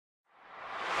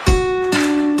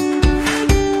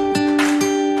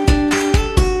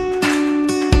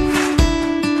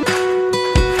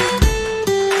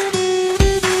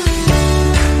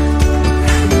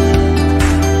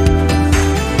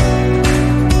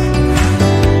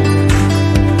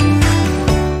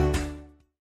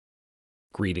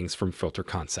Greetings from Filter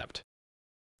Concept.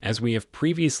 As we have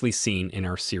previously seen in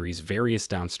our series, various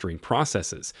downstream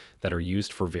processes that are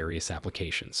used for various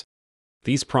applications.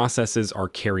 These processes are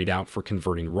carried out for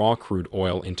converting raw crude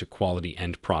oil into quality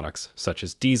end products such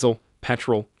as diesel,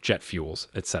 petrol, jet fuels,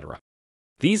 etc.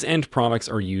 These end products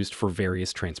are used for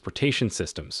various transportation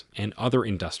systems and other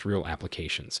industrial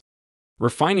applications.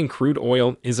 Refining crude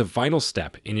oil is a vital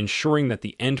step in ensuring that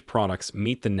the end products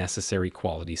meet the necessary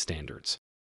quality standards.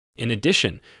 In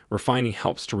addition, refining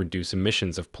helps to reduce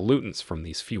emissions of pollutants from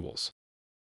these fuels.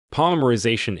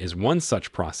 Polymerization is one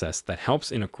such process that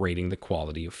helps in upgrading the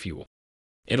quality of fuel.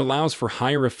 It allows for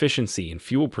higher efficiency in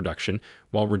fuel production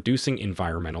while reducing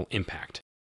environmental impact.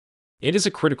 It is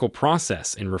a critical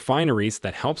process in refineries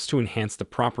that helps to enhance the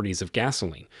properties of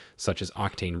gasoline, such as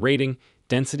octane rating,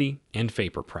 density, and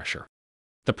vapor pressure.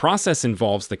 The process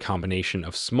involves the combination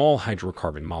of small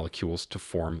hydrocarbon molecules to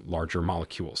form larger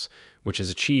molecules, which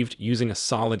is achieved using a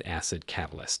solid acid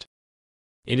catalyst.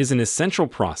 It is an essential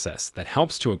process that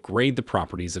helps to upgrade the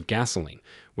properties of gasoline,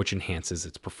 which enhances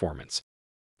its performance.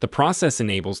 The process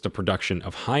enables the production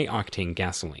of high-octane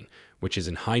gasoline, which is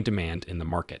in high demand in the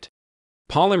market.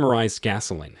 Polymerized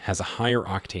gasoline has a higher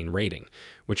octane rating,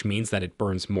 which means that it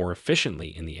burns more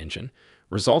efficiently in the engine,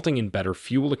 resulting in better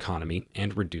fuel economy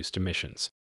and reduced emissions.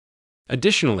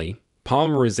 Additionally,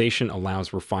 polymerization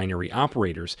allows refinery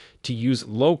operators to use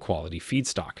low-quality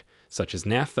feedstock, such as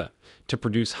naphtha, to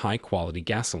produce high-quality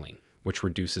gasoline, which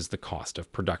reduces the cost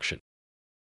of production.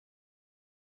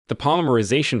 The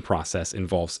polymerization process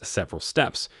involves several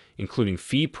steps, including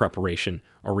feed preparation,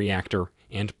 a reactor,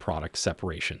 and product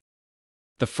separation.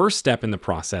 The first step in the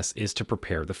process is to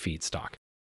prepare the feedstock.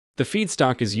 The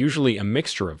feedstock is usually a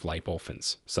mixture of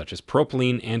olefins, such as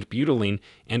propylene and butylene,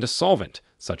 and a solvent,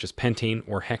 such as pentane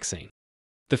or hexane.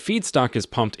 The feedstock is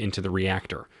pumped into the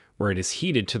reactor, where it is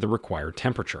heated to the required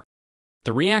temperature.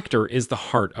 The reactor is the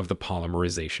heart of the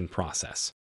polymerization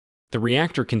process. The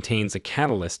reactor contains a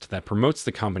catalyst that promotes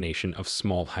the combination of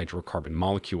small hydrocarbon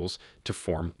molecules to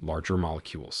form larger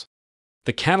molecules.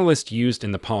 The catalyst used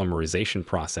in the polymerization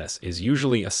process is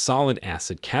usually a solid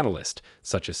acid catalyst,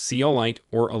 such as zeolite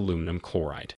or aluminum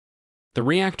chloride. The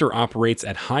reactor operates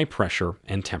at high pressure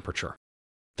and temperature.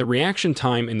 The reaction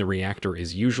time in the reactor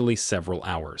is usually several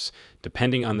hours,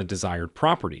 depending on the desired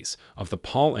properties of the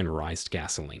polymerized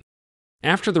gasoline.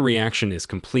 After the reaction is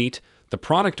complete, the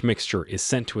product mixture is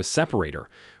sent to a separator,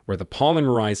 where the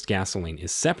polymerized gasoline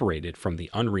is separated from the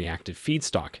unreacted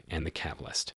feedstock and the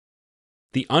catalyst.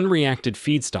 The unreacted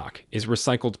feedstock is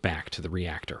recycled back to the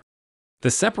reactor.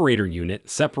 The separator unit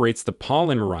separates the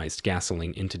polymerized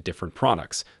gasoline into different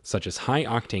products, such as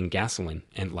high-octane gasoline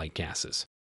and light gases.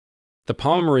 The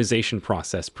polymerization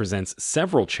process presents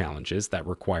several challenges that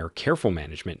require careful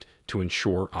management to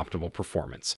ensure optimal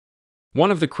performance.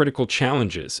 One of the critical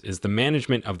challenges is the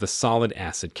management of the solid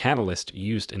acid catalyst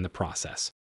used in the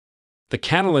process. The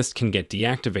catalyst can get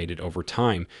deactivated over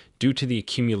time due to the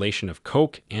accumulation of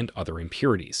coke and other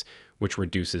impurities, which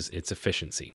reduces its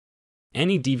efficiency.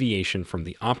 Any deviation from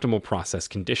the optimal process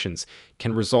conditions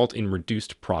can result in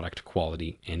reduced product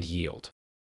quality and yield.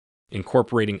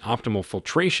 Incorporating optimal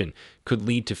filtration could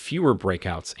lead to fewer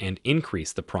breakouts and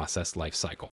increase the process life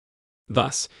cycle,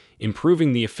 thus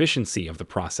improving the efficiency of the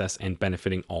process and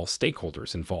benefiting all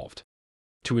stakeholders involved.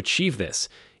 To achieve this,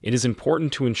 it is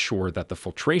important to ensure that the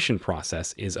filtration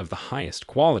process is of the highest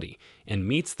quality and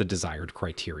meets the desired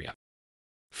criteria.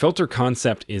 Filter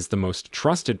Concept is the most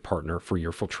trusted partner for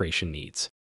your filtration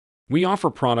needs. We offer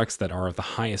products that are of the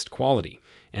highest quality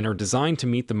and are designed to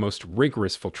meet the most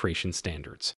rigorous filtration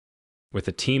standards. With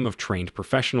a team of trained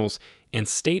professionals and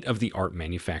state-of-the-art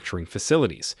manufacturing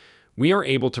facilities, we are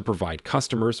able to provide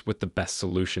customers with the best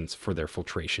solutions for their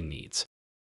filtration needs.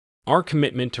 Our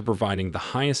commitment to providing the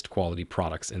highest quality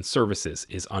products and services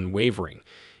is unwavering,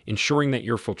 ensuring that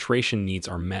your filtration needs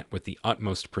are met with the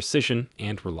utmost precision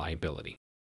and reliability.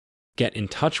 Get in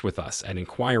touch with us at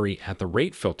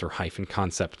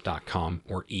inquiry@theratefilter-concept.com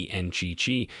or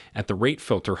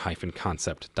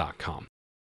engg@theratefilter-concept.com.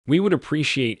 We would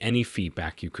appreciate any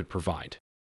feedback you could provide.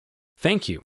 Thank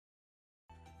you.